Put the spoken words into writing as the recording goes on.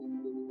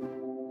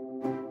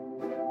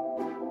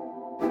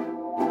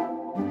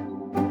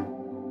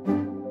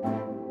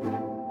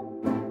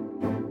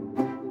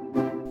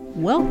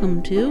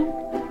Welcome to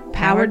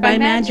Powered by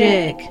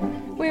Magic,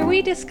 where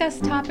we discuss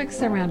topics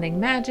surrounding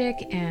magic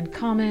and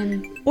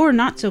common or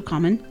not so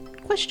common,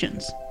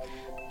 questions.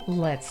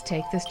 Let's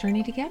take this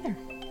journey together.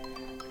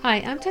 Hi,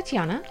 I'm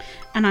Tatiana.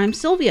 And I'm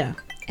Sylvia.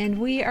 And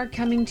we are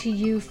coming to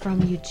you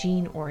from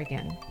Eugene,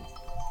 Oregon.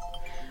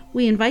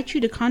 We invite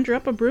you to conjure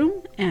up a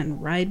broom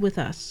and ride with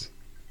us.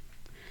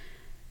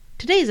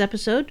 Today's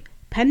episode,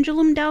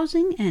 pendulum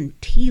dowsing and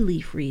tea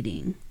leaf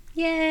reading.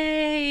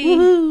 Yay!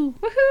 Woohoo!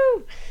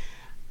 Woohoo!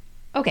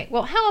 Okay,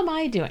 well, how am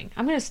I doing?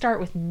 I'm going to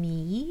start with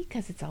me,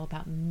 because it's all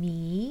about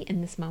me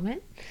in this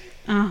moment.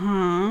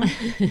 Uh-huh.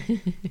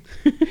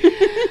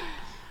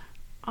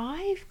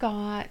 I've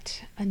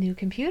got a new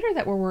computer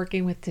that we're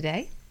working with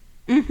today.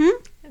 Mm-hmm.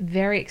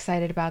 Very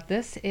excited about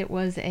this. It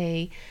was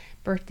a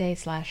birthday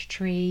slash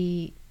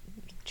Christmas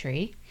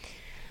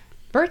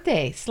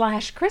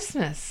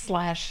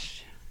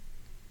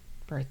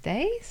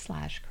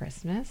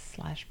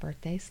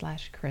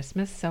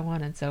so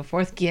on and so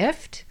forth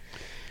gift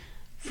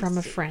from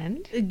a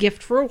friend. A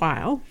gift for a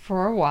while.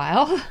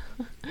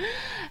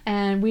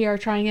 And we are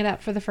trying it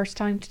out for the first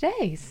time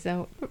today,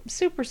 so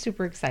super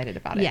excited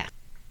about it. Yeah.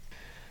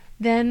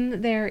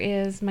 Then there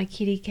is my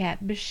kitty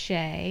cat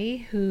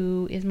Bechet,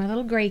 who is my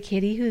little gray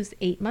kitty who's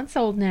 8 months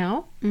old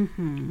now.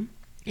 Mm-hmm.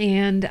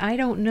 And I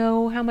don't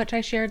know how much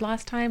I shared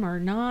last time or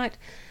not,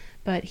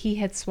 but he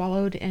had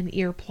swallowed an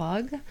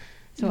earplug.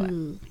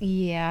 So,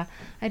 yeah,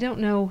 I don't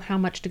know how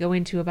much to go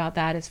into about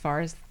that as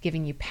far as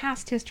giving you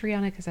past history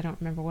on it, because I don't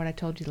remember what I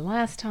told you the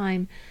last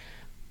time.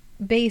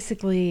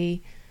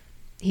 Basically,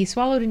 he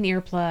swallowed an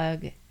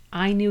earplug.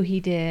 I knew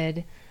he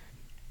did.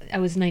 I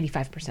was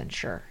 95%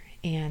 sure.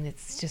 And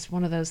it's just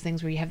one of those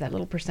things where you have that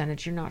little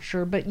percentage you're not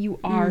sure, but you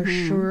are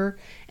sure.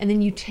 And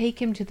then you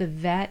take him to the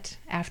vet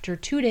after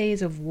 2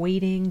 days of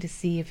waiting to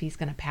see if he's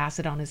going to pass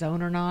it on his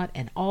own or not,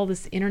 and all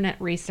this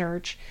internet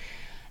research.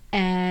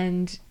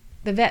 And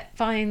the vet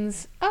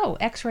finds,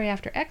 x-ray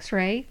after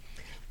x-ray,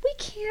 we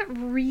can't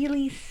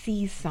really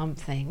see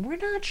something. We're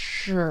not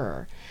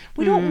sure.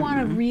 We don't want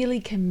to really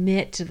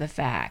commit to the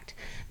fact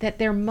that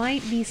there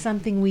might be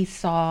something we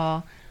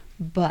saw,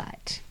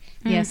 but...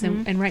 Yes,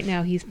 and right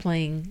now he's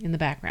playing in the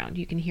background.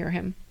 You can hear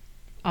him.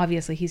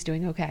 Obviously, he's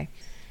doing okay.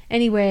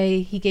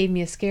 Anyway, he gave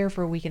me a scare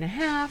for a week and a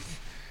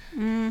half.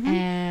 Mm-hmm.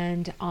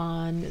 And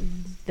on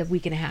the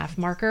week and a half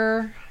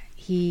marker,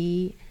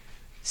 he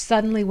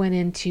suddenly went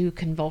into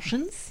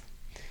convulsions.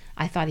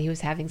 I thought he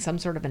was having some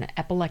sort of an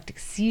epileptic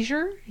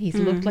seizure. He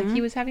looked like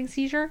he was having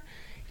seizure.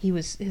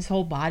 His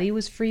whole body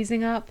was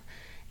freezing up.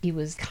 He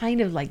was kind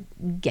of like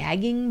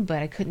gagging,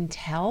 but I couldn't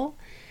tell.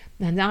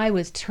 And I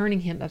was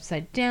turning him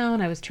upside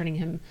down. I was turning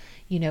him,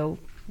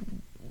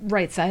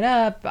 right side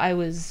up. I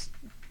was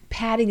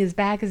patting his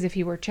back as if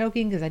he were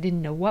choking because I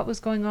didn't know what was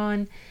going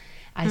on.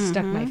 I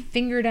stuck my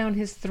finger down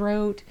his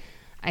throat.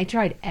 I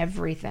tried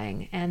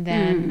everything. And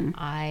then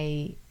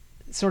I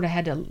sort of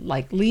had to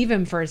leave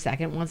him for a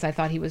second once I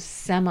thought he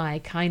was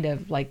kind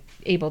of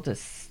able to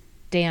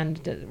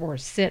stand or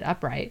sit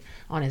upright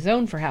on his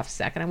own for half a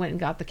second. I went and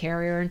got the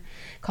carrier and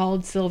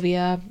called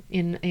Sylvia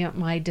in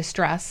my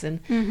distress. And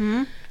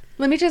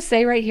let me just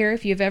say right here,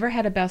 if you've ever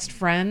had a best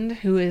friend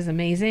who is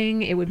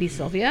amazing, it would be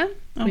Sylvia,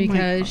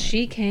 because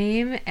she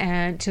came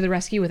to the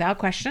rescue without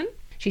question.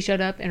 She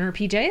showed up in her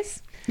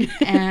PJs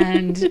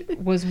and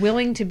was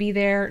willing to be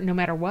there no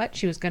matter what.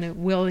 She was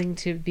willing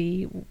to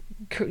be,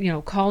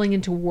 calling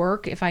into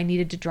work if I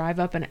needed to drive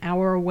up an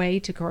hour away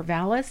to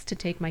Corvallis to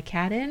take my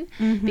cat in,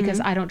 because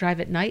I don't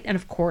drive at night. And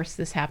of course,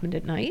 this happened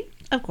at night.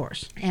 Of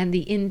course. And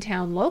the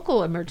in-town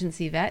local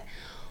emergency vet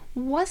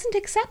wasn't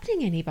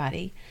accepting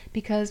anybody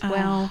because,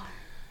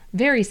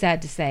 very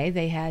sad to say,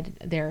 they had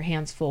their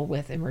hands full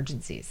with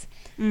emergencies.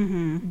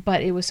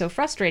 But it was so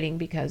frustrating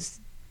because,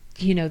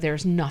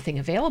 there's nothing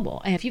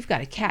available. And if you've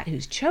got a cat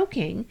who's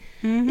choking,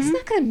 it's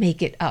not going to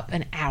make it up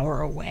an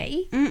hour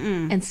away.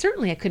 And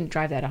certainly I couldn't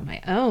drive that on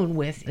my own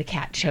with the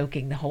cat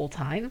choking the whole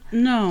time.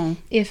 No.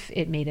 If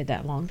it made it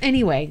that long.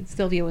 Anyway,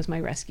 Sylvia was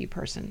my rescue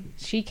person.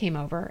 She came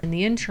over. In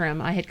the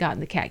interim, I had gotten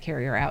the cat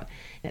carrier out.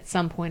 At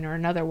some point or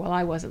another, while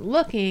I wasn't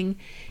looking,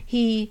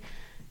 he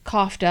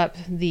coughed up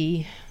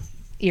the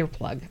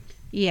earplug.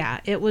 Yeah,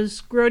 it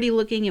was grody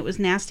looking. It was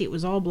nasty. It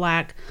was all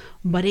black,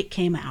 but it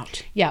came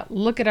out. Yeah,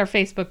 look at our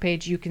Facebook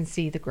page. You can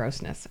see the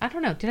grossness. I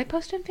don't know. Did I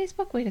post it on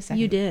Facebook? Wait a second.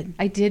 You did.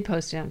 I did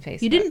post it on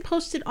Facebook. You didn't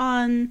post it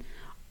on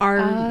our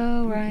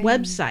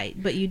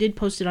website, but you did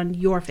post it on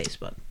your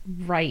Facebook.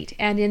 Right.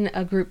 And in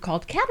a group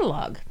called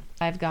Catalog.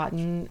 I've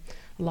gotten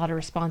a lot of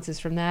responses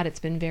from that. It's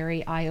been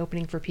very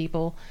eye-opening for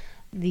people.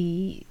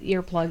 The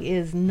earplug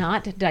is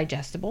not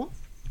digestible.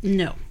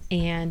 No.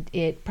 And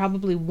it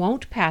probably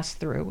won't pass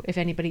through if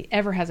anybody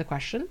ever has a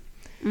question.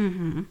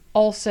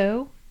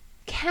 Also,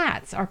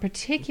 cats are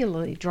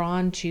particularly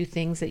drawn to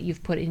things that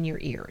you've put in your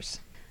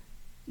ears.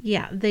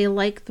 Yeah, they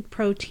like the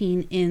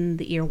protein in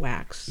the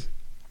earwax.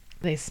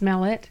 They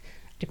smell it.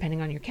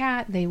 Depending on your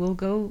cat, they will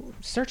go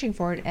searching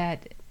for it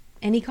at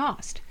any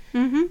cost.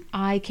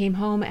 I came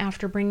home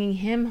after bringing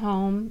him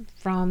home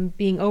from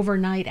being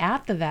overnight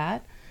at the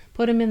vet,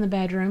 put him in the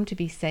bedroom to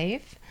be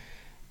safe,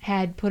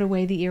 had put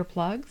away the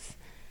earplugs.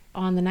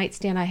 On the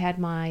nightstand, I had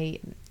my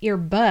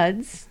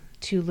earbuds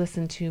to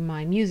listen to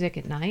my music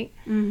at night,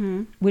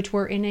 which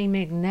were in a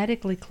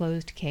magnetically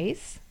closed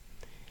case.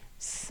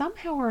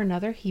 Somehow or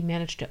another, he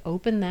managed to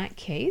open that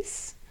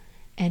case,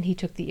 and he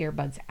took the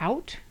earbuds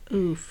out,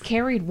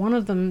 carried one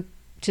of them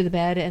to the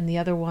bed and the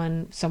other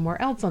one somewhere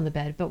else on the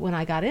bed. But when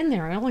I got in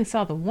there, I only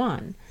saw the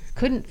one.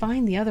 Couldn't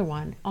find the other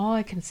one. All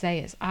I can say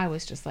is I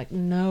was just like,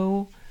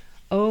 no,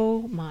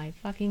 oh my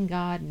fucking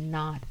God,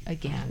 not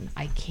again.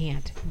 I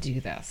can't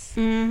do this.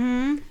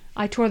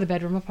 I tore the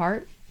bedroom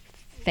apart.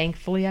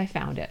 Thankfully, I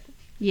found it.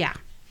 Yeah.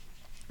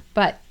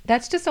 But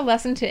that's just a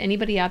lesson to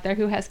anybody out there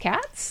who has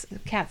cats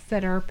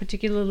that are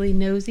particularly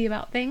nosy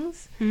about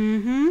things.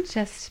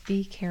 Just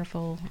be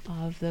careful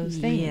of those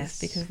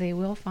things because they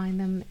will find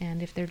them,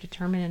 and if they're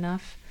determined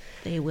enough,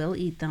 they will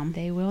eat them.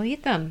 They will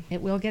eat them.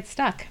 It will get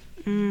stuck.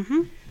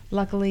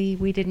 Luckily,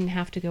 we didn't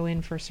have to go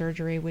in for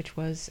surgery, which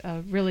was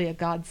really a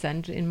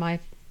godsend in my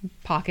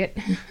pocket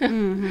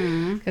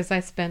because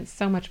I spent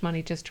so much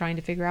money just trying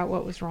to figure out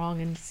what was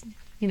wrong, and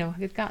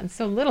I'd gotten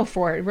so little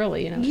for it,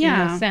 really, in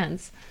no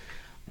sense.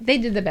 They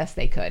did the best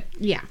they could.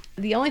 Yeah.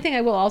 The only thing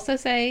I will also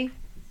say,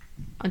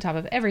 on top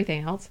of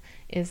everything else,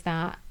 is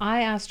that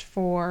I asked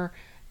for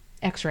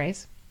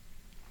x-rays,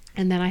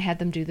 and then I had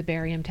them do the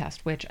barium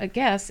test, which I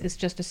guess is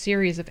just a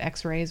series of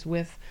x-rays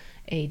with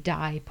a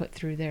dye put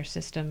through their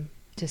system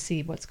to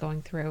see what's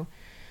going through.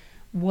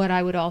 What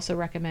I would also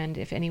recommend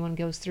if anyone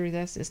goes through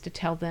this is to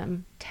tell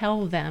them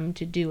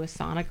to do a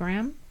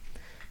sonogram,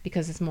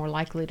 because it's more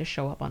likely to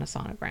show up on a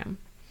sonogram.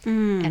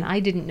 And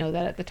I didn't know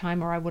that at the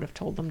time, or I would have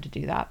told them to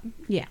do that.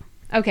 Yeah.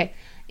 Okay,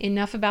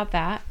 enough about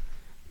that.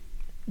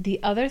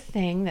 The other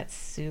thing that's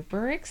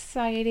super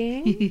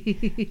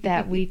exciting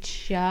that we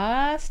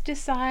just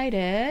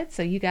decided,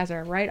 so you guys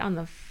are right on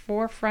the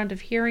forefront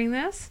of hearing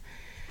this,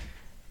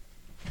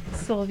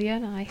 Sylvia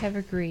and I have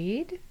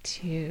agreed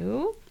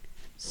to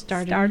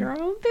start our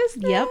own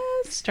business. Yep,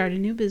 start a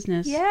new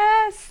business.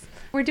 Yes.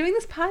 We're doing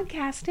this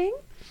podcasting.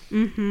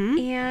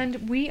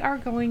 And we are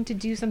going to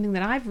do something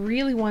that I've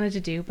really wanted to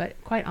do,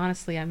 but quite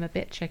honestly, I'm a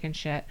bit chicken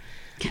shit.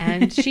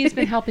 And she's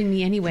been helping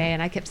me anyway.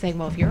 And I kept saying,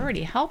 well, if you're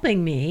already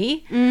helping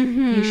me,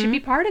 you should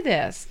be part of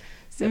this.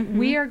 So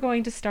we are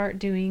going to start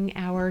doing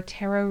our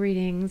tarot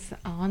readings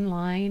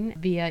online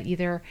via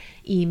either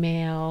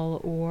email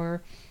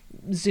or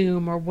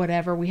Zoom or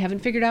whatever. We haven't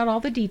figured out all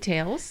the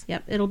details.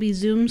 Yep, it'll be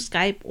Zoom,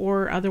 Skype,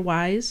 or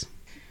otherwise.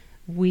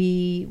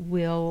 We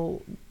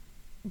will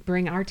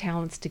bring our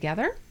talents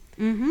together.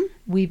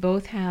 We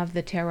both have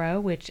the tarot,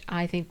 which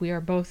I think we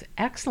are both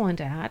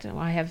excellent at.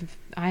 I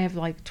have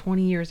like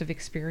 20 years of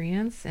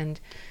experience,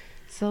 and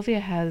Sylvia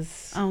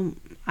has...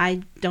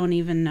 I don't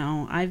even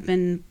know. I've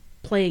been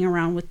playing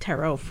around with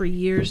tarot for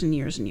years and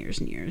years and years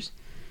and years.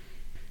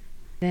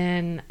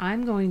 Then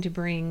I'm going to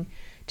bring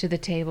to the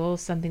table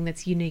something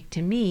that's unique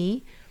to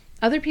me.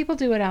 Other people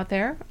do it out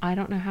there. I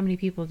don't know how many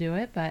people do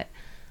it, but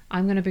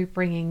I'm going to be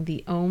bringing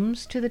the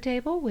Ohms to the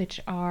table, which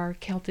are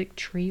Celtic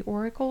tree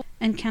oracle.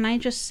 And can I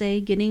just say,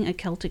 getting a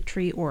Celtic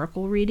tree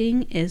oracle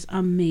reading is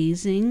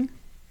amazing.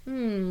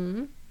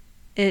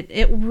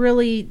 It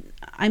really,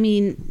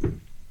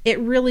 it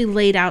really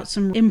laid out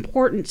some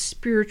important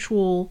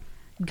spiritual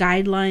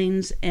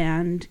guidelines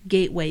and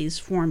gateways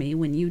for me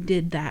when you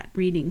did that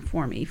reading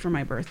for me for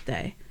my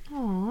birthday.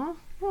 Aw,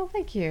 well,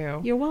 thank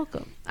you. You're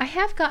welcome. I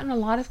have gotten a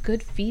lot of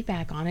good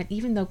feedback on it,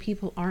 even though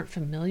people aren't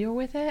familiar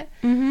with it.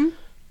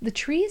 The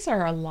trees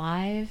are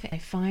alive. I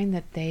find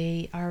that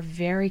they are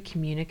very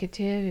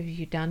communicative if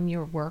you've done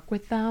your work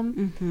with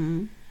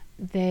them.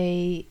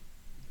 They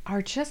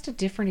are just a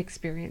different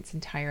experience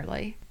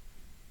entirely.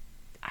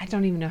 I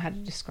don't even know how to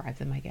describe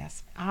them, I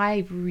guess.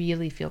 I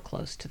really feel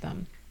close to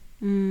them.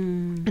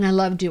 And I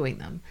love doing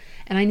them.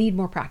 And I need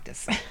more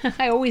practice.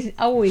 I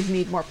always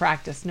need more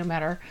practice, no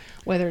matter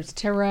whether it's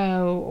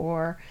tarot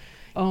or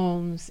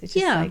Ohms. It's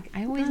just like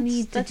I always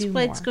need to do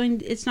more. That's why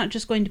it's not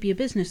just going to be a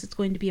business, it's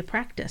going to be a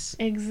practice.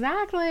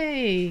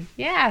 Exactly.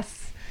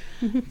 Yes.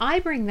 I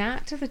bring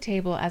that to the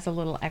table as a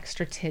little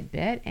extra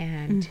tidbit.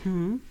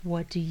 And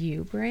what do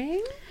you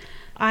bring?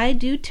 I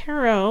do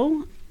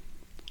tarot.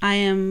 I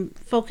am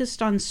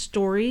focused on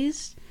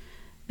stories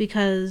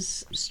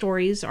because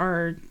stories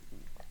are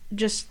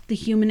just the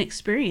human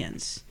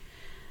experience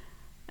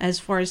as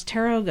far as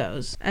tarot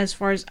goes. As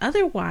far as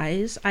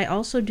otherwise, I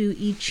also do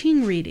I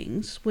Ching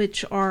readings,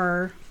 which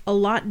are a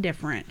lot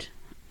different.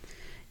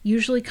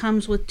 Usually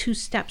comes with 2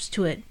 steps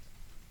to it.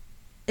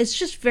 It's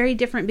just very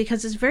different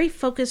because it's very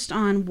focused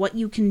on what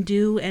you can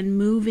do and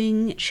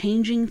moving,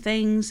 changing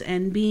things,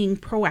 and being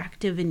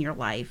proactive in your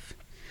life,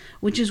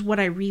 which is what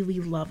I really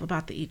love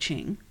about the I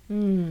Ching.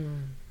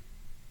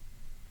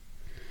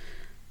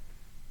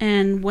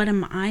 And what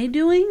am I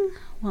doing?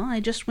 Well,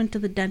 I just went to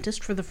the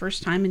dentist for the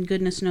first time in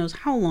goodness knows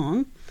how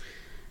long.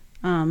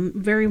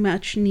 Very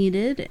much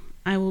needed.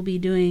 I will be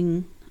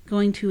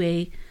going to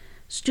a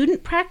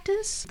student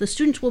practice. The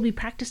students will be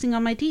practicing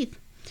on my teeth.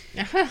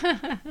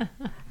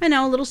 I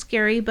know, a little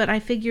scary, but I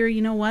figure,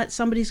 you know what?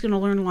 Somebody's going to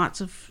learn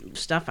lots of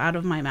stuff out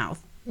of my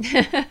mouth.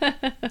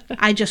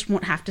 I just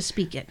won't have to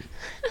speak it.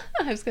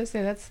 I was going to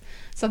say, that's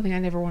something I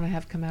never want to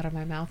have come out of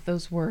my mouth,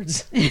 those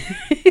words.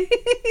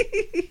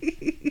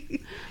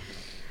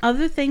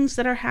 Other things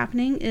that are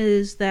happening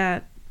is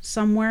that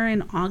somewhere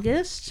in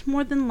August,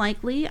 more than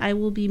likely, I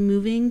will be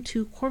moving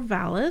to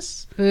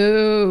Corvallis.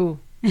 Boo.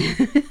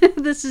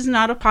 This is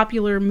not a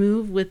popular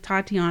move with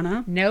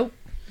Tatiana. Nope.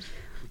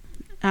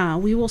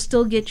 We will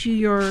still get you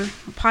your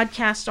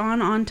podcast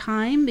on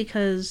time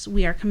because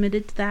we are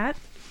committed to that.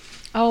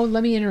 Oh,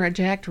 let me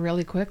interject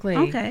really quickly.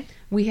 Okay.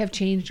 We have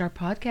changed our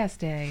podcast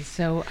day,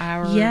 so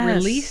our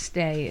release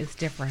day is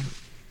different.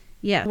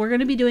 Yeah, we're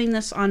going to be doing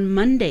this on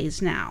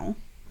Mondays now.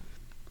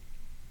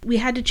 We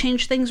had to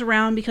change things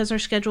around because our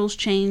schedules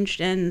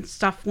changed and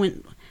stuff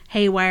went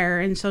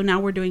haywire, and so now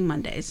we're doing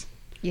Mondays.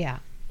 Yeah.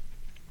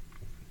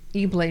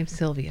 You blame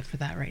Sylvia for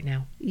that right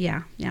now.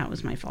 Yeah, it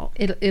was my fault.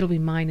 It'll be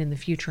mine in the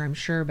future, I'm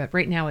sure, but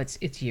right now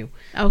it's you.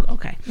 Oh,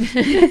 okay.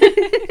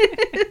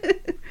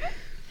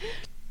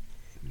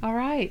 All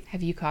right.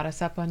 Have you caught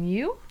us up on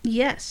you?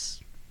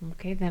 Yes.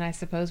 Okay, then I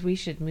suppose we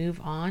should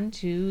move on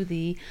to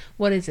the,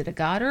 what is it, a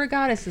god or a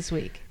goddess this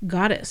week?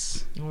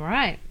 Goddess. All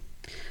right.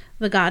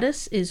 The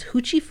goddess is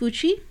Hoochie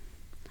Foochie.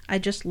 I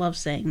just love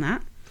saying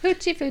that.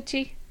 Hoochie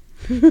Foochie.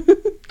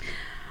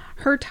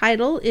 Her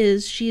title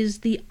is she is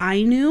the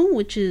Ainu,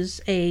 which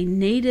is a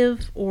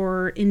native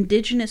or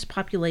indigenous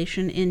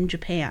population in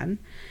Japan,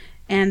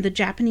 and the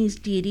Japanese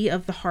deity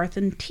of the hearth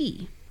and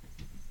tea.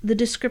 The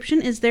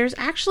description is there's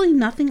actually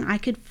nothing I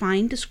could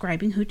find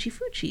describing Hoochie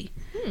Foochie.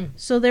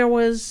 So there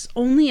was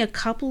only a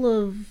couple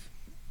of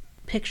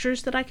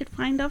pictures that I could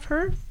find of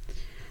her.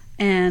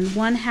 And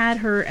one had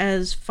her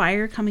as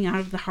fire coming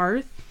out of the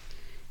hearth.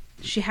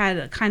 She had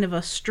a kind of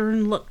a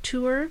stern look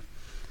to her.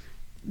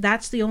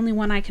 That's the only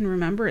one I can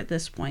remember at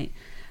this point.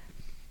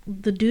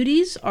 The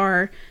duties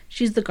are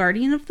she's the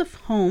guardian of the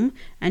home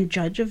and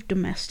judge of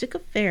domestic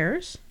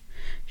affairs.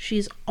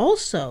 She's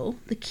also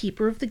the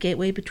keeper of the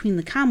gateway between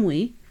the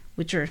Kamui,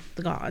 which are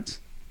the gods,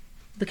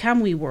 the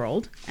Kamui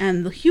world,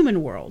 and the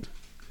human world.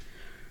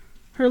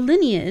 Her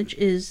lineage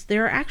is,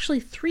 there are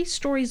actually 3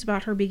 stories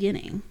about her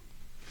beginning.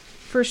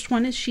 First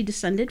one is she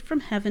descended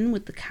from heaven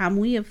with the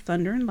Kamui of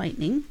thunder and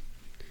lightning.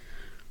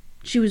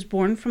 She was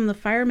born from the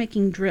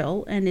fire-making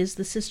drill and is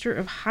the sister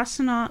of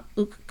Hasana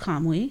Uk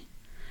Kamui.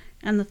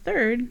 And the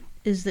third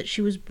is that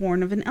she was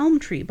born of an elm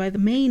tree by the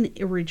main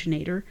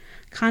originator,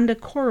 Kanda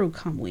Koru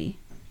Kamui.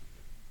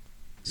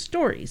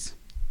 Stories.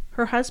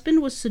 Her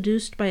husband was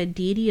seduced by a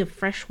deity of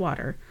fresh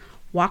water,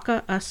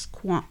 Waka Us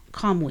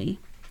Kamui.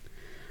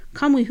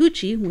 Kamui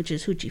Hoochie, which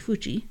is Hoochie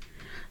Foochie,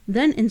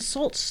 then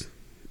insults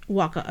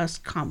Waka Us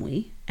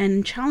Kamui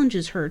and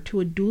challenges her to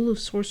a duel of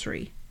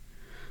sorcery.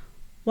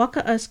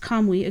 Waka Us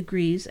Kamui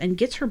agrees and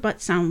gets her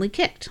butt soundly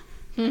kicked,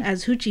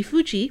 as Hoochie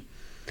Foochie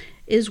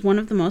is one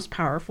of the most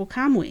powerful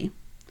Kamui.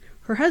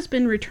 Her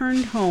husband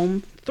returned home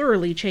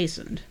thoroughly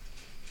chastened.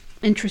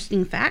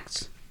 Interesting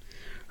facts.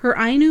 Her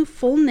Ainu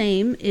full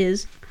name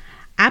is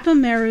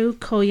Apameru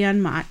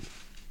Koyanmat,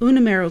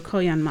 Unameru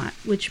Koyanmat,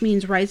 which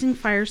means Rising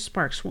Fire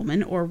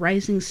Sparkswoman or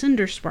Rising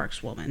Cinder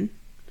Sparkswoman.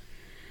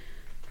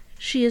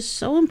 She is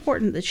so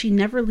important that she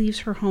never leaves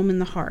her home in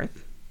the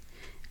hearth,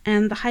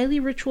 and the highly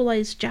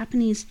ritualized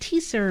Japanese tea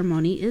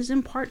ceremony is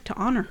in part to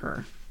honor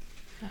her.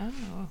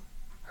 Oh.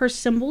 Her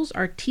symbols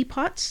are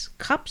teapots,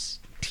 cups,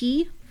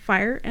 tea,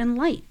 fire, and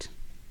light.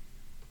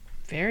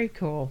 Very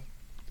cool.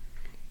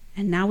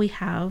 And now we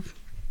have...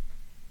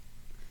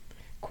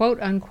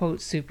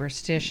 quote-unquote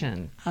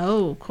superstition.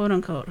 Oh,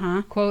 quote-unquote,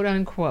 huh?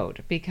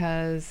 Quote-unquote,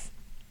 because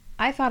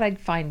I thought I'd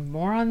find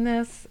more on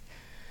this.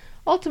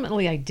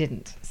 Ultimately, I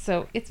didn't,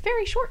 so it's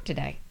very short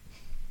today.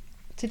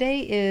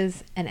 Today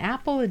is an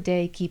apple a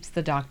day keeps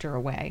the doctor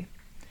away.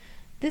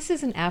 This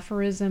is an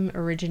aphorism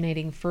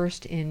originating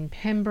first in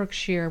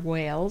Pembrokeshire,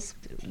 Wales.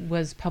 It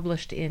was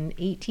published in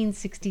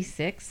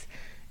 1866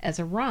 as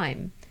a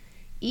rhyme.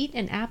 Eat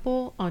an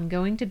apple on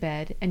going to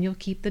bed and you'll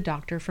keep the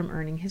doctor from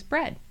earning his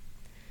bread.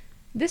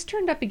 This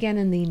turned up again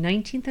in the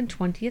 19th and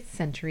 20th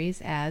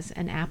centuries as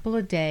an apple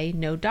a day,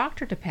 no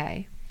doctor to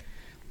pay,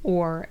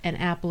 or an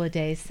apple a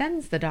day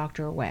sends the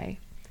doctor away.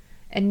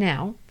 And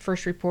now,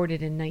 first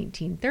reported in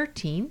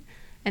 1913,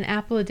 an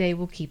apple a day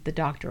will keep the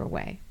doctor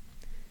away.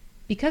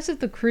 Because of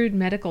the crude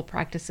medical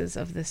practices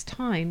of this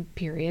time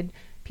period,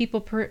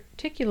 people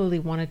particularly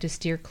wanted to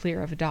steer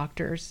clear of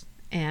doctors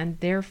and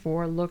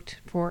therefore looked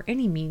for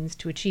any means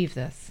to achieve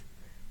this.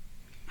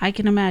 I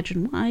can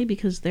imagine why,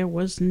 because there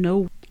was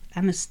no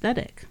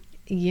anesthetic.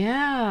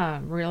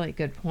 Yeah, really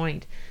good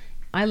point.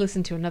 I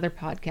listened to another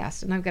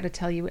podcast, and I've got to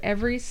tell you,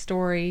 every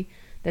story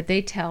that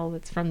they tell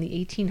that's from the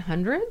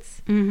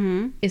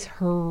 1800s is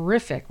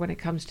horrific when it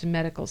comes to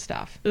medical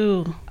stuff.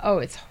 Ooh. Oh,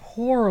 it's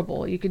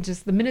horrible. You can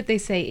just, the minute they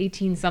say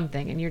 18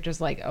 something, and you're just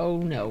like, oh,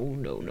 no.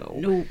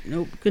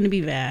 Nope, gonna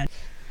be bad.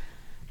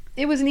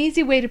 It was an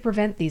easy way to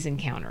prevent these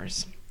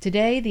encounters.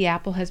 Today, the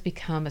apple has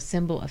become a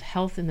symbol of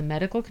health in the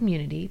medical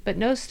community, but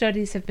no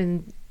studies have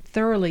been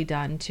thoroughly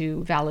done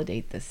to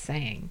validate this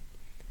saying.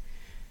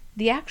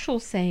 The actual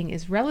saying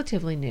is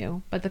relatively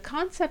new, but the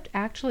concept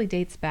actually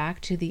dates back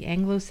to the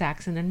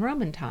Anglo-Saxon and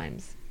Roman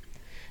times.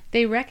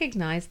 They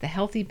recognized the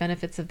healthy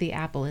benefits of the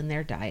apple in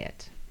their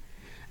diet.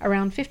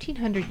 Around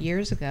 1500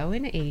 years ago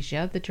in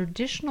Asia, the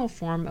traditional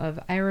form of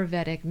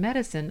Ayurvedic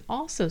medicine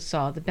also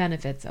saw the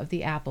benefits of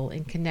the apple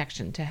in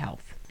connection to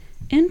health.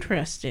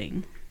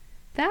 Interesting.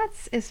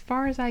 That's as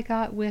far as I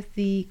got with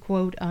the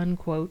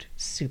quote-unquote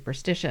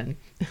superstition.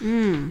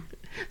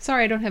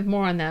 Sorry I don't have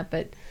more on that,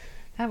 but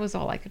that was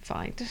all I could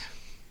find.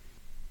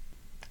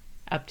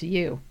 Up to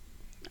you.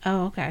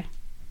 Oh, okay.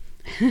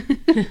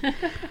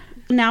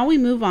 Now we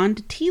move on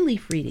to tea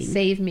leaf reading.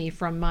 Save me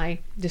from my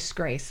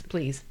disgrace,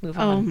 please. Move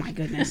on. Oh my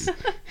goodness.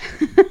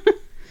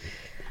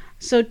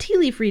 So tea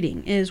leaf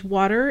reading is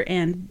water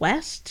and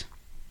west.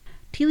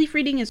 Tea leaf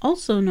reading is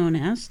also known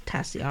as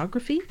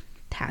tasseography,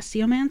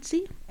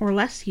 tasseomancy, or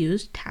less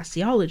used,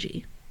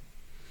 tasseology.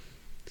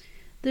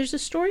 There's a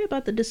story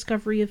about the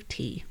discovery of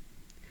tea.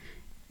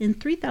 In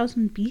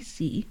 3000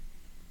 BC,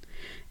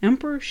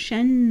 Emperor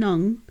Shen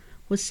Nung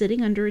was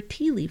sitting under a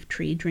tea leaf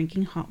tree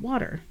drinking hot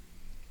water.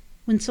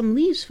 When some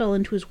leaves fell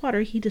into his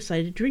water, he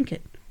decided to drink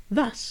it.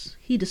 Thus,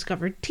 he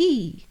discovered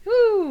tea.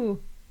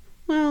 Woo!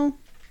 Well,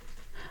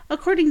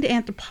 according to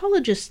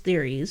anthropologist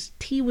theories,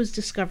 tea was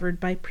discovered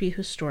by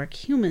prehistoric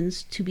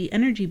humans to be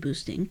energy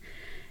boosting,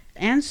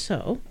 and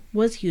so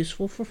was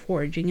useful for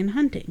foraging and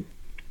hunting.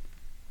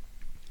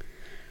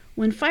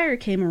 When fire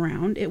came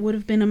around, it would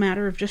have been a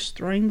matter of just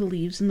throwing the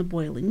leaves in the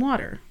boiling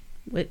water,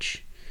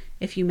 which,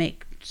 if you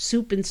make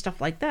soup and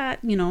stuff like that,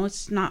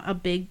 it's not a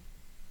big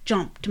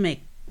jump to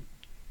make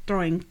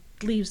throwing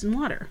leaves in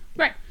water.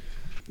 Right.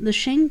 The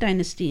Shang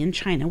dynasty in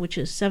China, which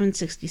is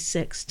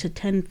 766 to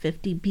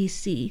 1050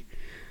 BC,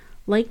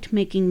 liked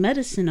making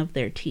medicine of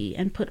their tea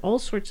and put all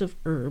sorts of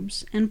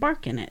herbs and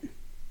bark in it,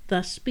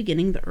 thus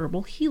beginning the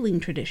herbal healing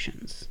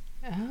traditions.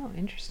 Oh,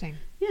 interesting.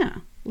 Yeah.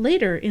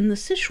 Later, in the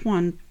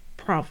Sichuan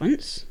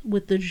province,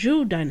 with the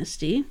Zhou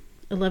dynasty,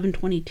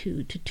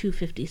 1122 to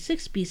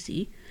 256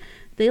 BC,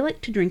 they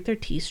liked to drink their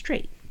tea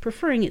straight,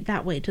 preferring it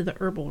that way to the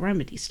herbal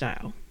remedy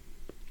style.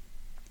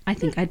 I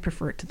think I'd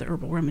prefer it to the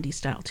herbal remedy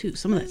style, too.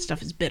 Some of that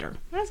stuff is bitter.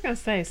 I was going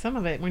to say, some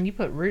of it, when you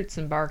put roots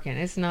and bark in,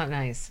 it's not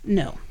nice.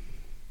 No.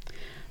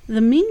 The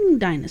Ming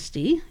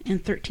Dynasty, in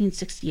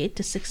 1368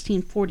 to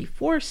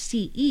 1644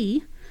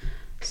 CE,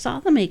 saw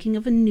the making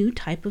of a new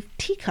type of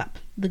teacup,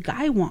 the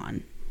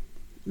gaiwan.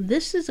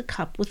 This is a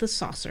cup with a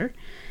saucer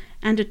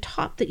and a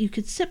top that you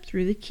could sip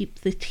through to keep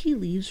the tea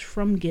leaves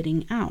from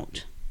getting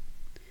out.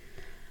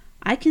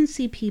 I can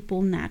see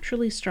people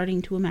naturally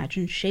starting to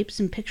imagine shapes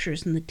and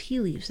pictures in the tea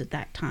leaves at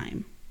that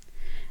time.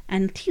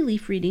 And tea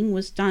leaf reading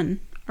was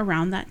done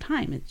around that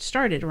time. It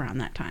started around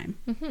that time.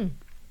 Mm-hmm.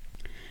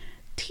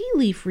 Tea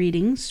leaf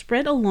reading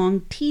spread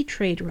along tea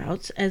trade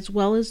routes, as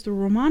well as the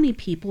Romani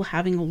people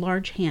having a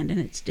large hand in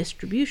its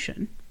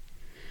distribution.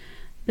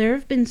 There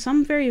have been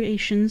some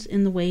variations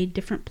in the way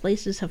different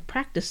places have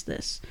practiced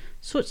this,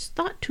 so it's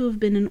thought to have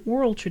been an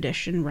oral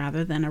tradition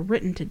rather than a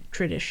written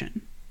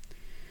tradition.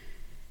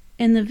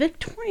 In the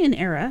Victorian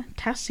era,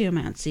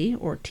 tasseomancy,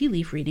 or tea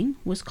leaf reading,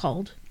 was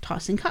called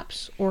tossing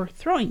cups, or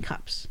throwing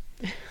cups.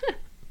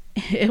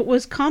 It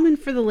was common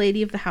for the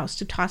lady of the house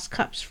to toss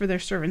cups for their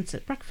servants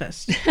at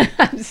breakfast.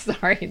 I'm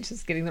sorry, I'm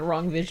just getting the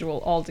wrong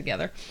visual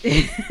altogether.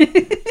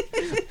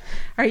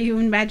 Are you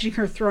imagining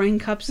her throwing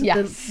cups?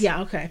 Yes.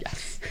 Yeah, okay.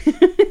 Yes.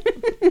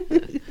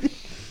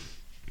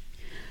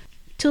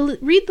 To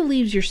read the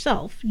leaves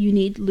yourself, you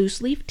need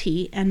loose leaf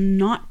tea and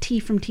not tea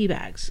from tea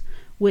bags,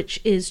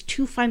 which is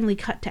too finely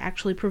cut to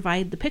actually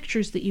provide the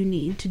pictures that you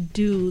need to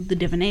do the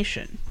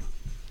divination.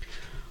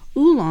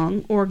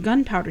 Oolong or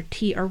gunpowder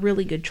tea are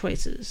really good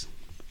choices.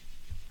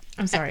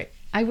 I'm sorry.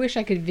 I wish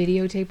I could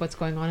videotape what's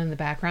going on in the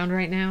background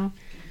right now.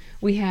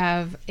 We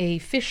have a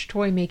fish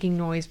toy making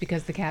noise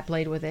because the cat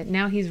played with it.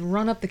 Now he's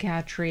run up the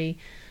cat tree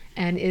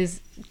and is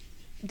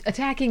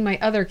attacking my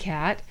other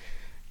cat.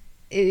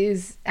 It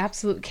is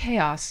absolute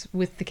chaos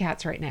with the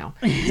cats right now.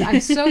 I'm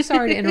so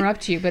sorry to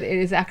interrupt you, but it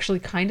is actually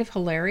kind of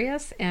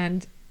hilarious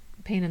and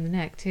pain in the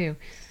neck too.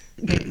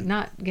 Like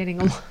not getting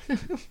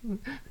along.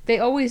 They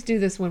always do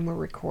this when we're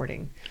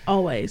recording.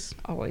 Always.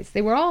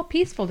 They were all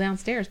peaceful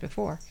downstairs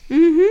before.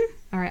 Mm-hmm.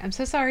 All right, I'm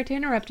so sorry to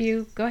interrupt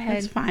you. Go ahead.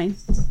 That's fine.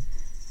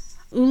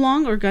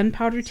 Oolong or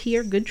gunpowder tea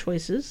are good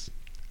choices.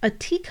 A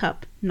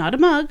teacup, not a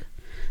mug.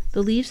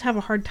 The leaves have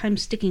a hard time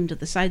sticking to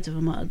the sides of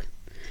a mug.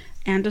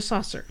 And a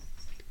saucer.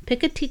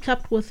 Pick a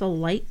teacup with a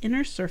light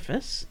inner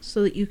surface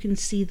so that you can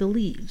see the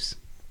leaves.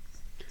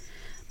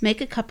 Make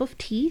a cup of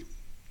tea.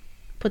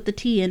 Put the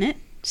tea in it.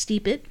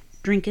 Steep it.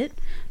 Drink it.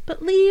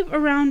 But leave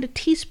around a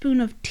teaspoon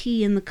of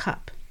tea in the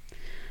cup.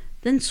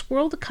 Then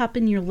swirl the cup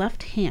in your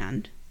left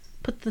hand.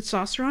 Put the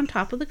saucer on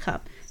top of the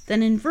cup.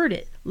 Then invert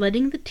it,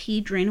 letting the tea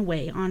drain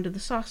away onto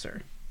the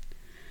saucer.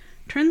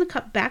 Turn the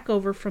cup back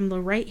over from the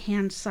right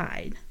hand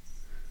side.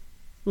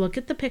 Look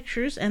at the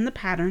pictures and the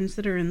patterns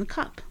that are in the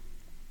cup.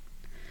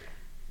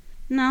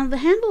 Now, the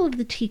handle of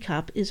the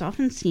teacup is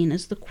often seen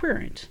as the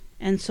querent,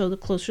 and so the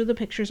closer the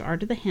pictures are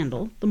to the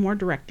handle, the more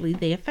directly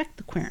they affect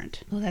the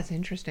querent. Oh, that's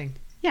interesting.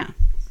 Yeah.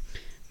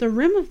 The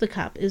rim of the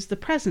cup is the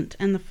present,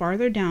 and the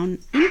farther down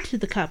into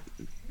the cup...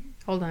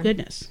 Hold on.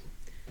 Goodness.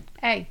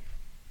 Hey.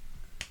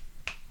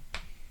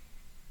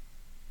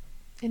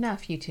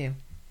 Enough, you two.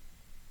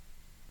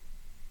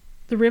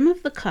 The rim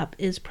of the cup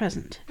is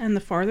present, and the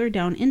farther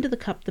down into the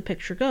cup the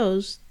picture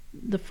goes,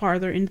 the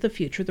farther into the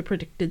future the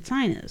predicted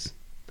sign is.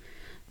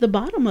 The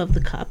bottom of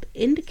the cup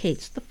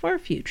indicates the far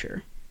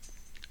future.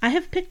 I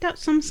have picked out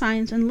some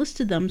signs and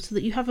listed them so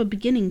that you have a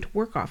beginning to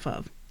work off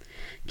of.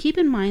 Keep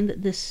in mind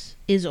that this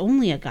is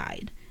only a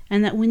guide,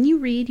 and that when you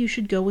read you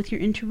should go with your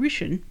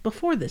intuition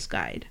before this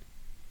guide.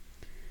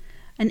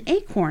 An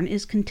acorn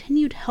is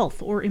continued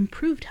health or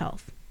improved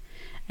health.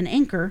 An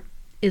anchor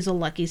is a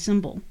lucky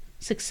symbol,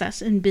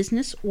 success in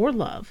business or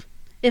love.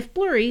 If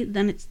blurry,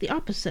 then it's the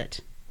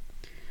opposite.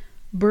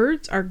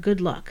 Birds are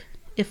good luck.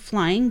 If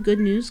flying, good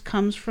news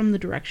comes from the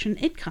direction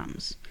it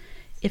comes.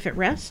 If at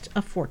rest,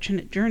 a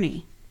fortunate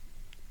journey.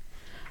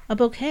 A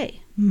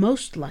bouquet,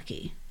 most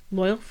lucky.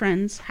 Loyal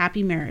friends,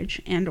 happy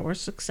marriage, and or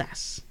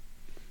success.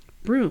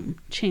 Broom,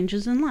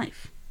 changes in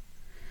life.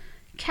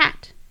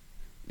 Cat,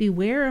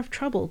 beware of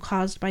trouble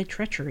caused by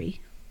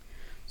treachery.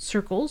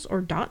 Circles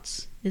or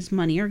dots is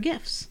money or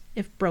gifts.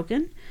 If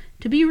broken,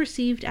 to be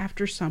received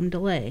after some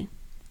delay.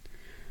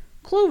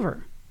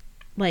 Clover,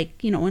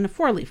 like, in a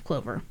four-leaf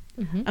clover.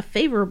 Mm-hmm. A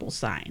favorable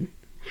sign.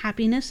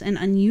 Happiness and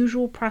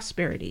unusual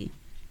prosperity.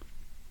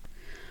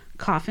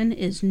 Coffin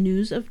is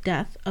news of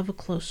death of a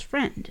close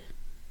friend.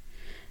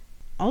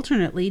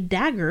 Alternately,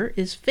 dagger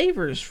is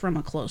favors from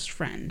a close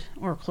friend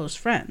or close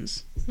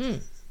friends.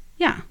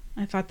 Yeah,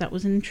 I thought that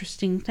was an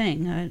interesting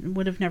thing. I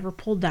would have never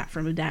pulled that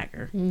from a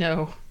dagger.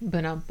 No,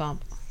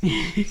 bump.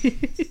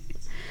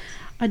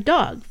 A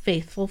dog,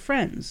 faithful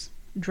friends.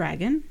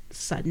 Dragon,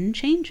 sudden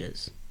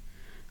changes.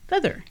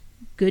 Feather,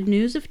 good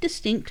news if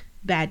distinct,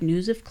 bad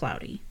news if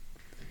cloudy.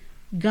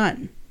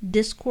 Gun,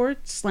 discord,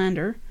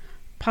 slander,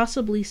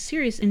 possibly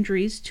serious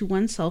injuries to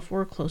oneself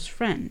or a close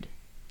friend.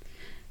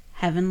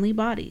 Heavenly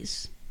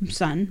bodies,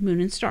 sun,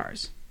 moon, and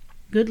stars.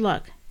 Good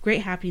luck,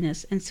 great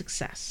happiness, and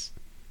success.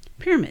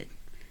 Pyramid,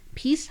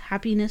 peace,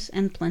 happiness,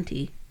 and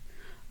plenty.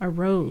 A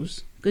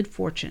rose, good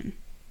fortune.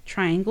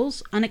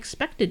 Triangles,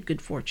 unexpected good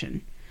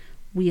fortune.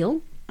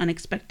 Wheel,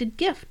 unexpected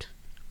gift.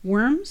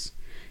 Worms,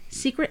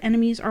 secret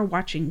enemies are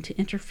watching to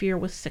interfere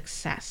with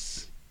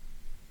success.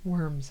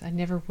 Worms. I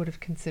never would have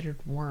considered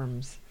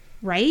worms.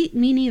 Right?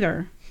 Me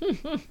neither.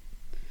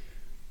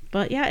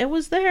 But yeah, it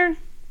was there.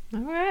 All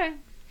right.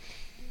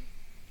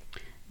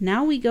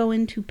 Now we go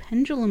into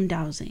pendulum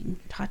dowsing.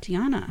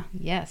 Tatiana.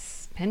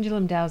 Yes,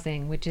 pendulum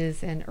dowsing, which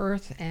is an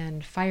earth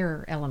and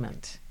fire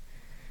element.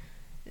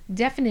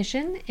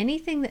 Definition: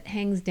 anything that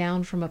hangs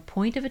down from a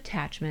point of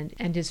attachment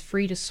and is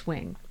free to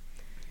swing.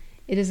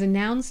 It is a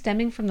noun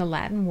stemming from the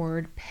Latin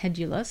word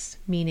pendulus,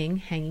 meaning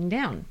hanging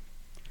down.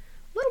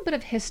 A little bit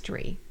of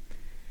history.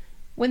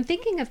 When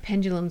thinking of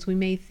pendulums, we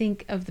may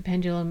think of the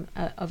pendulum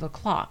of a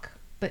clock,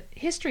 but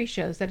history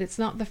shows that it's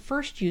not the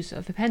first use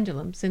of a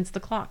pendulum since the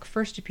clock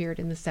first appeared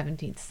in the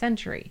 17th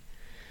century.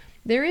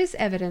 There is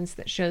evidence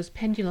that shows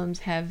pendulums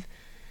have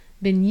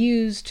been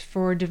used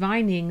for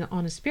divining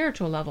on a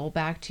spiritual level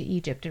back to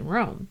Egypt and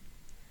Rome.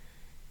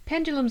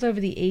 Pendulums over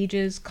the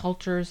ages,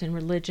 cultures, and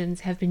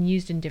religions have been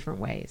used in different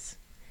ways.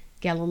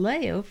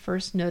 Galileo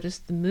first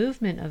noticed the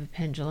movement of a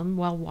pendulum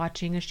while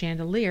watching a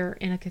chandelier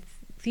in a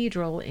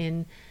cathedral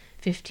in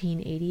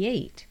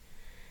 1588.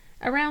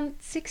 Around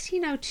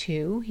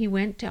 1602, he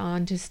went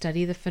on to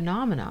study the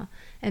phenomena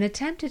and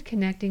attempted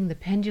connecting the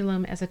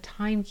pendulum as a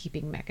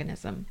timekeeping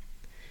mechanism.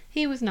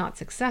 He was not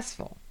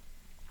successful.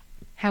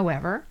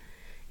 However,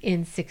 in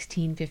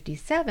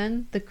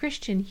 1657, the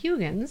Christian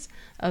Huygens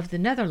of the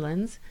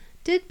Netherlands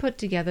did put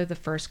together the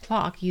first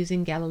clock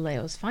using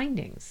Galileo's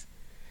findings.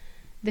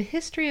 The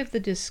history of the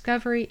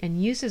discovery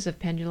and uses of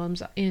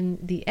pendulums in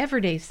the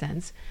everyday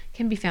sense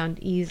can be found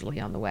easily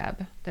on the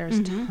web.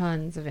 There's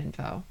tons of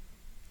info.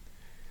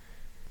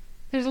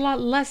 There's a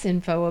lot less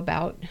info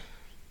about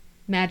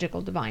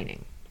magical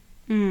divining.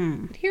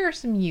 Here are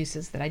some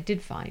uses that I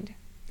did find.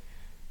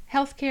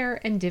 Healthcare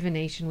and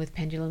divination with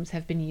pendulums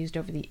have been used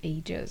over the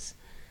ages.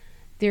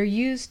 They're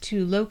used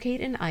to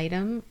locate an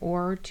item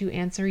or to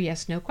answer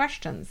yes-no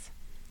questions.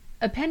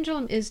 A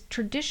pendulum is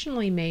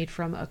traditionally made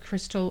from a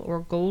crystal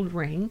or gold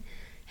ring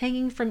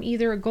hanging from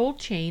either a gold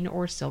chain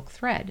or silk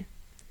thread.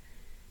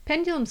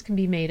 Pendulums can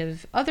be made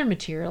of other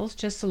materials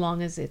just so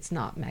long as it's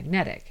not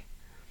magnetic.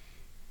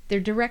 Their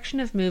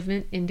direction of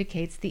movement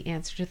indicates the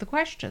answer to the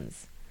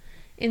questions.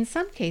 In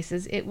some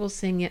cases, it will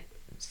sing.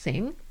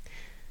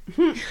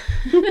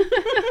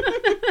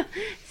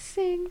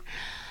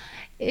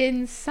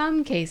 In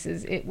some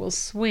cases, it will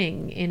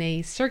swing in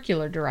a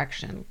circular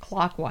direction,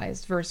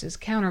 clockwise versus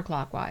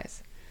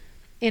counterclockwise.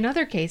 In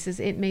other cases,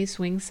 it may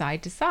swing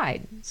side to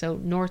side, so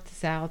north to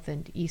south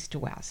and east to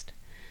west.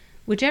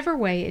 Whichever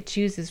way it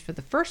chooses for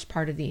the first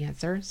part of the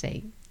answer,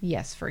 say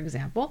yes, for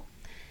example,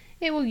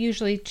 it will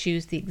usually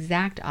choose the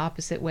exact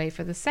opposite way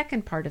for the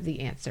second part of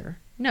the answer,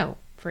 no,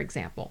 for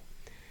example.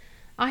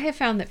 I have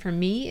found that for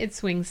me, it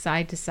swings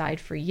side to side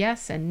for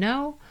yes and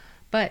no,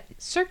 but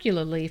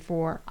circularly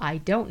for I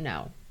don't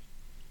know.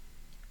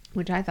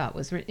 which I thought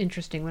was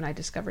interesting when I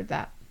discovered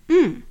that.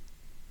 Mm.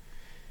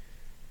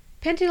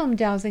 Pendulum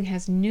dowsing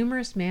has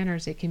numerous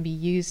manners it can be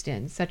used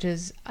in, such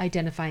as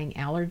identifying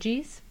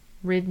allergies,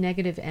 rid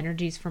negative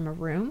energies from a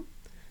room,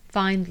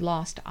 find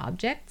lost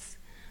objects,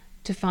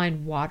 to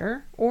find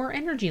water or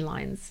energy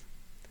lines.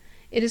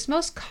 It is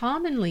most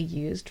commonly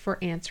used for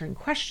answering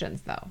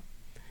questions, though.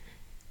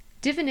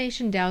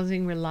 Divination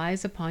dowsing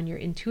relies upon your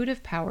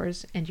intuitive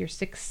powers and your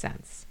sixth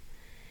sense.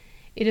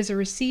 It is a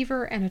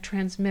receiver and a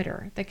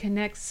transmitter that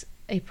connects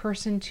a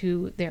person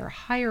to their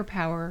higher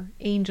power,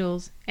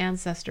 angels,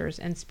 ancestors,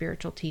 and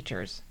spiritual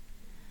teachers.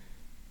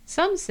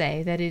 Some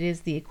say that it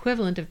is the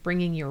equivalent of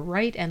bringing your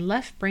right and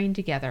left brain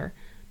together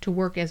to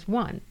work as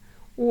one,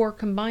 or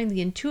combine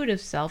the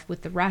intuitive self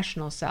with the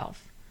rational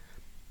self.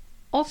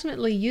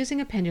 Ultimately, using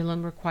a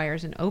pendulum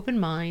requires an open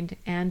mind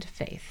and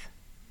faith.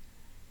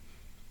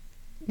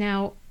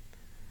 Now,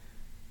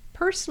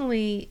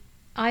 personally,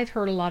 I've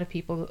heard a lot of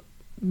people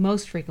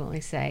most frequently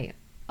say,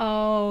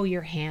 "Oh,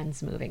 your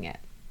hand's moving it.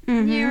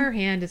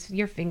 Mm-hmm.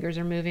 Your fingers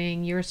are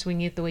moving, you're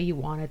swinging it the way you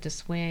want it to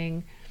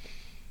swing."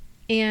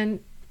 And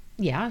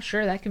yeah,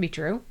 sure, that can be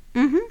true.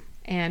 Mm-hmm.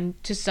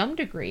 And to some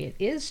degree, it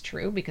is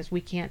true because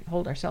we can't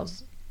hold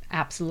ourselves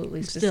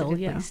absolutely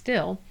specifically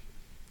still.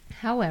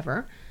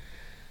 However,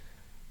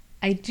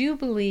 I do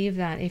believe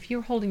that if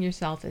you're holding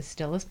yourself as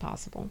still as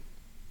possible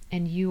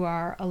and you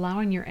are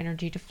allowing your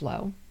energy to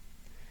flow,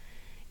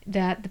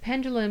 that the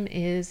pendulum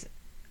is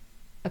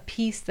a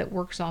piece that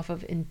works off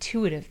of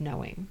intuitive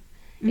knowing.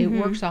 It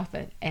works off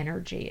of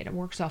energy, and it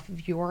works off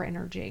of your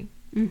energy.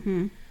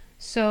 Mm-hmm.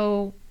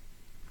 So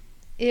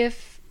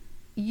if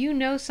you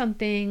know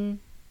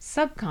something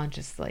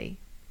subconsciously,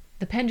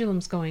 the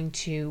pendulum's going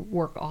to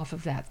work off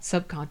of that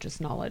subconscious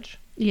knowledge.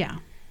 Yeah.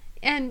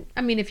 And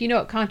I mean, if you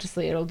know it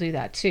consciously, it'll do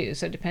that too.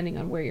 So depending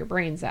on where your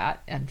brain's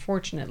at,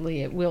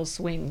 unfortunately, it will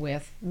swing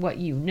with what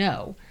you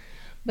know.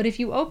 But if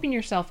you open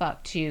yourself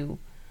up to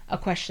a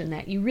question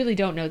that you really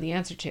don't know the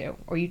answer to,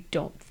 or you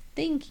don't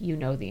think you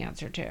know the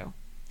answer to,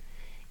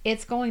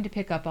 it's going to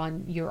pick up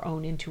on your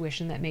own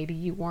intuition that maybe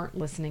you weren't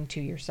listening to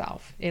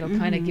yourself. It'll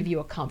kind of give you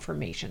a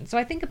confirmation. So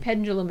I think a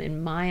pendulum,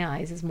 in my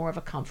eyes, is more of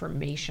a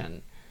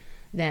confirmation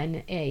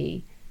than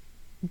a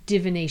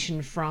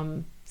divination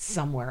from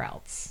somewhere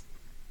else.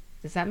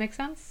 Does that make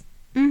sense?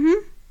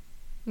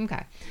 Mm-hmm.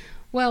 Okay.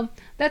 Well,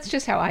 that's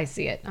just how I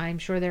see it. I'm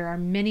sure there are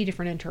many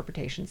different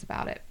interpretations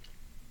about it.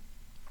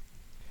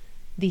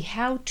 The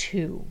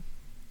how-to.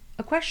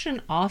 A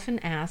question often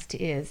asked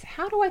is,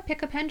 how do I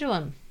pick a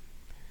pendulum?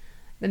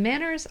 The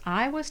manners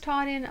I was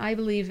taught in, I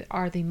believe,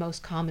 are the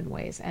most common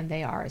ways, and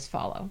they are as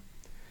follow.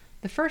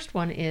 The first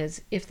one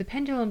is, if the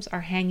pendulums are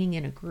hanging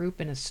in a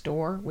group in a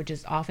store, which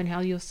is often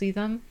how you'll see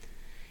them,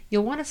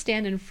 you'll want to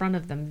stand in front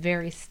of them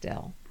very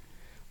still.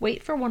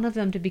 Wait for one of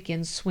them to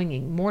begin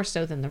swinging more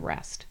so than the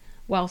rest,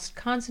 whilst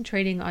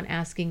concentrating on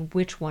asking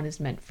which one is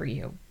meant for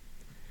you.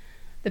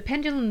 The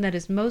pendulum that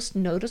is most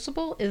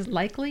noticeable is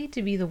likely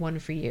to be the one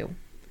for you.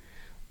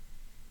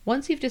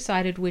 Once you've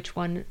decided which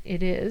one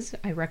it is,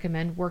 I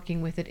recommend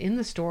working with it in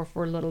the store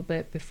for a little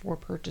bit before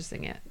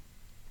purchasing it.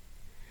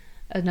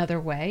 Another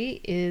way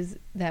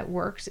that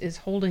works is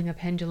holding a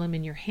pendulum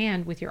in your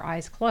hand with your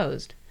eyes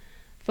closed.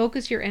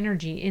 Focus your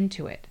energy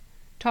into it.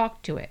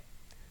 Talk to it.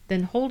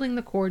 Then holding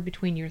the cord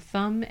between your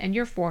thumb and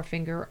your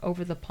forefinger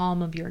over the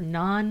palm of your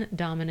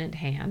non-dominant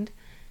hand,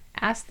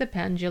 ask the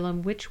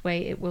pendulum which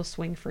way it will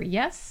swing for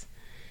yes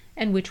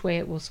and which way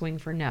it will swing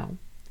for no.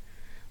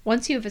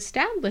 Once you have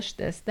established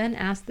this, then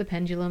ask the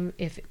pendulum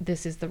if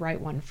this is the right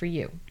one for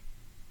you.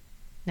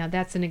 Now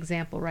that's an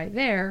example right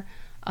there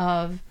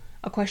of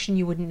a question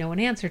you wouldn't know an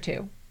answer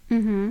to,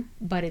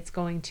 but it's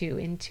going to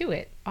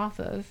intuit off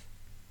of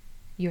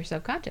your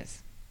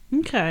subconscious.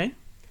 Okay.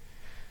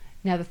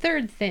 Now the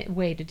third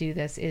way to do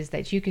this is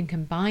that you can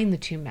combine the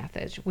two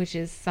methods, which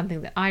is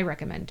something that I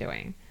recommend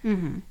doing.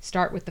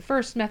 Start with the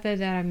first method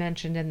that I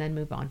mentioned and then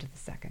move on to the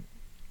second.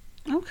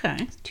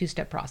 Okay.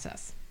 Two-step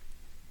process.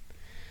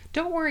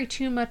 Don't worry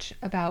too much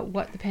about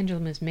what the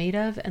pendulum is made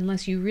of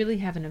unless you really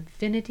have an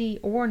affinity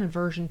or an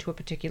aversion to a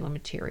particular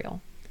material.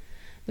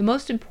 The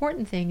most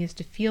important thing is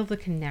to feel the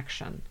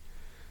connection.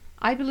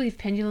 I believe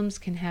pendulums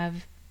can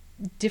have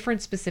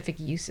different specific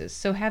uses,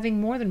 so having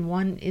more than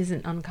one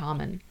isn't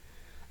uncommon.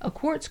 A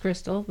quartz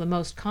crystal, the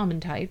most common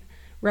type,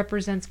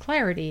 represents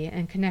clarity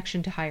and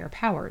connection to higher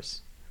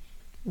powers.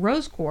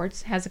 Rose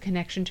quartz has a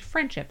connection to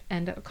friendship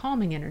and a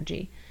calming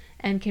energy,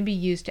 and can be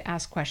used to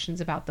ask questions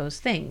about those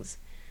things.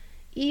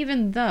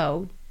 Even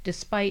though,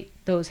 despite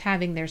those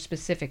having their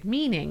specific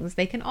meanings,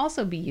 they can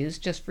also be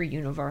used just for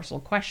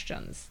universal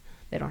questions.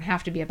 They don't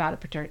have to be about a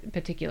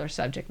particular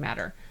subject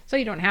matter. So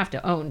you don't have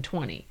to own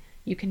 20.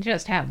 You can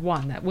just have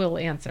one that will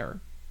answer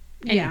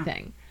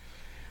anything.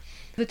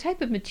 Yeah. The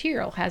type of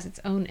material has its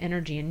own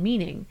energy and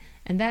meaning,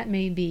 and that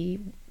may be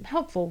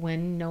helpful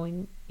when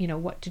knowing,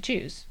 what to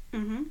choose.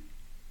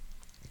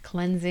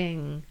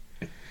 Cleansing.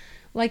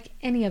 Like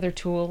any other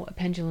tool, a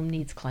pendulum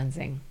needs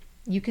cleansing.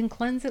 You can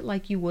cleanse it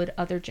like you would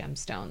other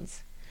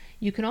gemstones.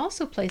 You can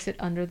also place it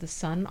under the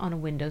sun on a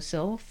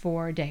windowsill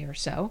for a day or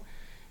so.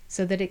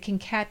 so that it can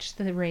catch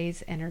the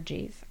ray's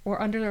energies, or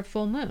under a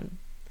full moon.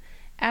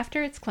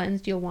 After it's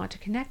cleansed, you'll want to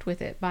connect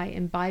with it by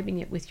imbibing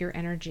it with your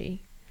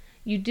energy.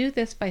 You do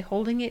this by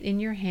holding it in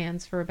your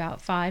hands for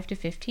about 5 to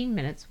 15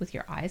 minutes with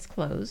your eyes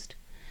closed,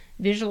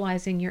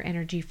 visualizing your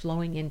energy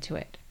flowing into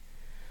it.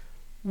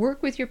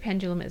 Work with your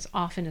pendulum as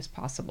often as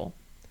possible.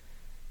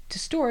 To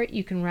store it,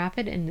 you can wrap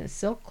it in a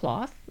silk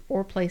cloth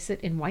or place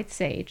it in white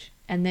sage,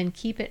 and then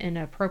keep it in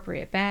an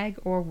appropriate bag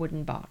or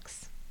wooden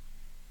box.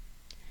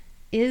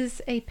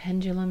 Is a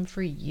pendulum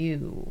for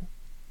you?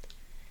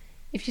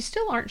 If you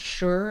still aren't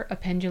sure a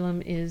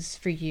pendulum is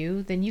for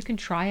you, then you can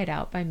try it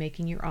out by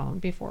making your own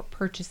before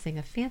purchasing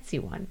a fancy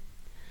one.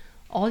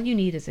 All you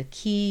need is a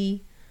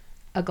key,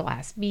 a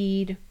glass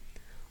bead,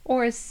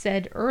 or as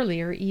said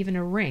earlier, even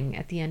a ring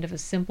at the end of a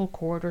simple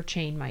cord or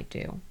chain might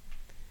do.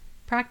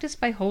 Practice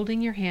by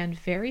holding your hand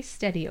very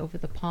steady over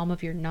the palm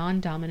of your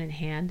non-dominant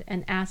hand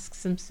and ask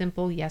some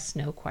simple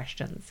yes-no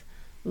questions,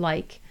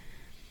 like,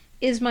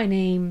 is my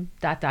name ...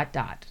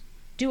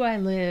 Do I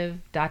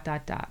live ...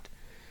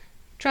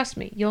 Trust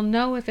me, you'll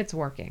know if it's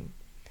working.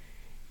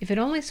 If it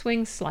only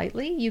swings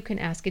slightly, you can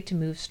ask it to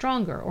move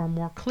stronger or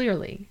more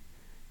clearly,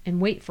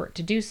 and wait for it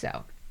to do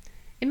so.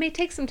 It may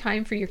take some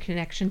time for your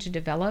connection to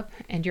develop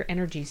and your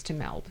energies to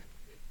meld.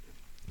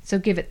 So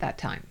give it that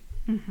time.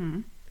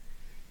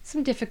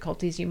 Some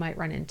difficulties you might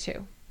run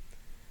into.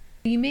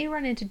 You may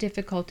run into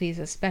difficulties,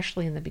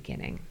 especially in the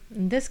beginning.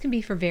 And this can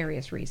be for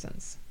various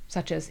reasons,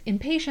 such as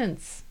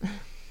impatience.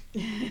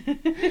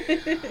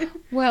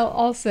 Well,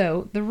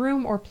 also, the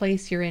room or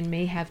place you're in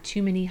may have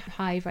too many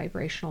high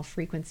vibrational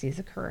frequencies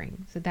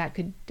occurring. So that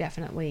could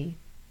definitely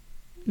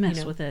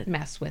mess with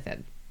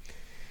it.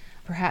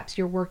 Perhaps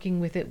you're working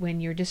with it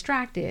when you're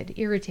distracted,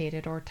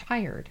 irritated, or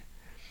tired.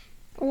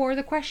 Or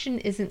the question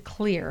isn't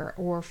clear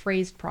or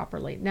phrased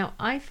properly. Now,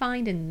 I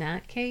find in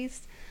that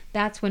case,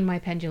 that's when my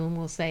pendulum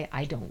will say,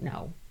 I don't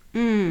know.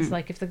 It's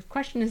like if the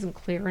question isn't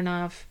clear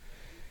enough,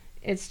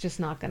 it's just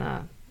not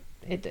gonna,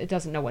 it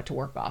doesn't know what to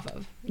work off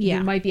of. Yeah.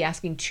 You might be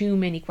asking too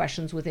many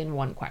questions within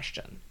one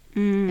question.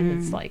 And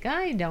it's like,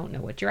 I don't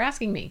know what you're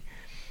asking me.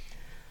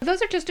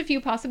 Those are just a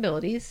few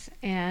possibilities,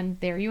 and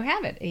there you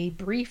have it, a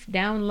brief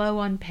down low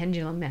on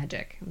pendulum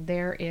magic.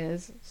 There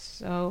is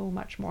so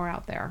much more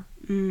out there.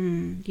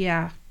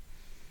 Yeah.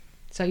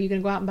 So you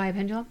gonna go out and buy a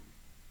pendulum?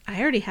 I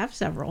already have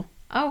several.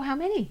 Oh, how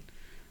many?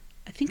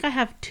 I think I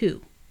have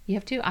 2. You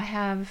have 2? I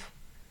have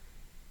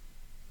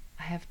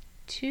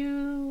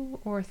 2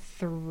 or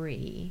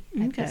 3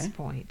 at this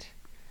point.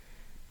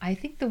 I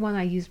think the one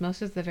I use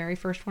most is the very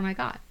first one I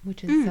got,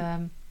 which is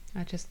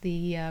just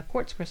the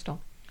quartz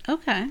crystal.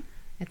 Okay.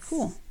 It's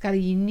cool. Got a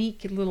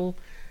unique little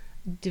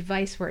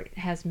device where it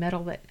has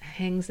metal that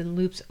hangs and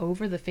loops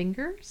over the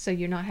finger, so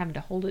you're not having to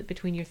hold it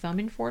between your thumb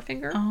and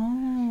forefinger.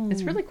 Oh.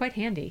 It's really quite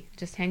handy. It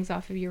just hangs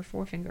off of your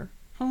forefinger.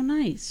 Oh,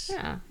 nice.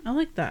 Yeah. I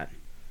like that.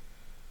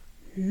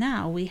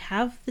 Now we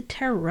have the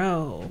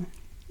tarot.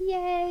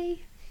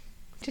 Yay!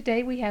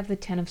 Today we have the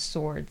Ten of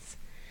Swords.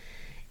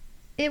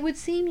 It would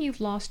seem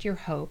you've lost your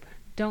hope,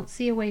 don't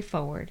see a way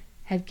forward,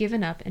 have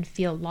given up and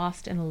feel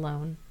lost and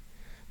alone.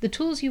 The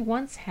tools you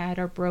once had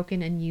are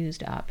broken and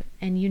used up,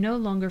 and you no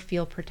longer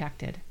feel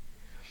protected.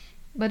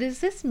 But is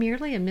this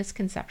merely a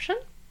misconception?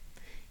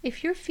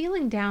 If you're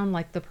feeling down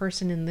like the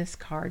person in this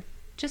card,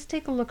 just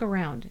take a look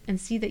around and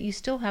see that you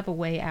still have a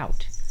way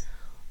out.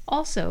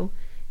 Also,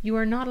 you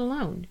are not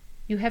alone.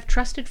 You have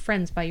trusted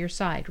friends by your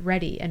side,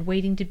 ready and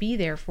waiting to be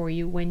there for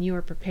you when you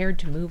are prepared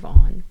to move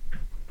on.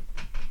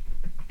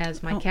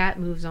 As my cat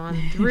moves on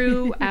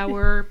through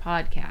our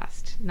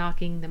podcast,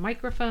 knocking the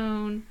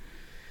microphone.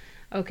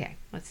 Okay,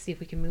 let's see if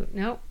we can move.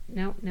 No.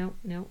 All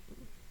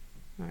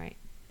right,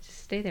 just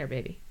stay there,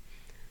 baby.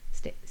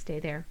 Stay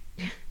there.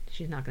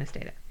 She's not going to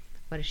stay there.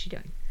 What is she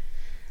doing?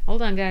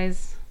 Hold on,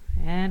 guys.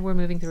 And we're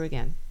moving through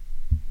again.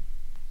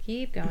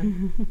 Keep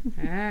going.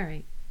 All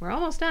right, we're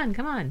almost done.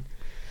 Come on.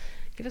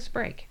 Give us a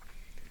break.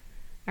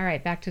 All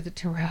right, back to the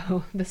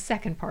tarot, the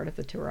second part of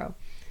the tarot.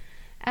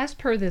 As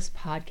per this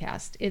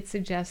podcast, it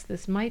suggests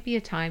this might be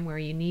a time where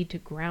you need to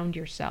ground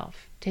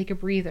yourself, take a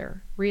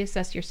breather,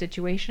 reassess your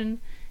situation,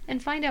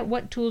 and find out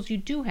what tools you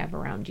do have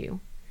around you.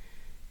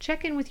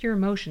 Check in with your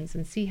emotions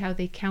and see how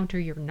they counter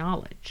your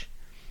knowledge.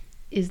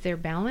 Is there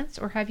balance,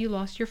 or have you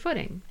lost your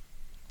footing?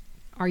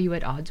 Are you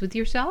at odds with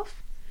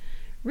yourself?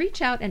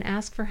 Reach out and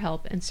ask for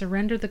help and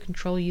surrender the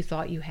control you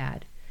thought you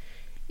had.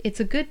 It's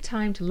a good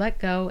time to let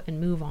go and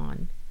move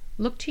on.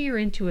 Look to your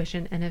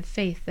intuition and have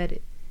faith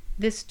that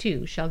this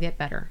too shall get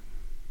better.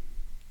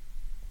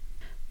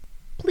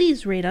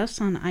 Please rate us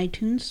on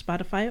iTunes,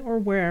 Spotify, or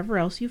wherever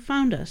else you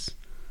found us.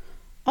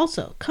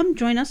 Also, come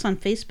join us on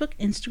Facebook,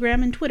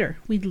 Instagram, and Twitter.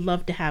 We'd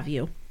love to have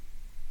you.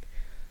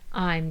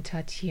 I'm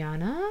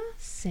Tatiana,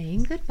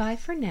 saying goodbye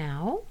for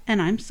now.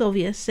 And I'm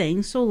Sylvia,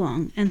 saying so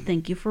long, and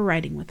thank you for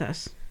riding with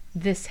us.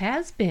 This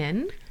has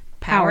been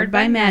Powered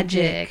by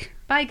Magic.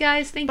 Bye,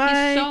 guys. Thank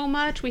Bye. you so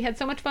much. We had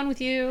so much fun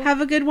with you.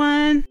 Have a good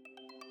one.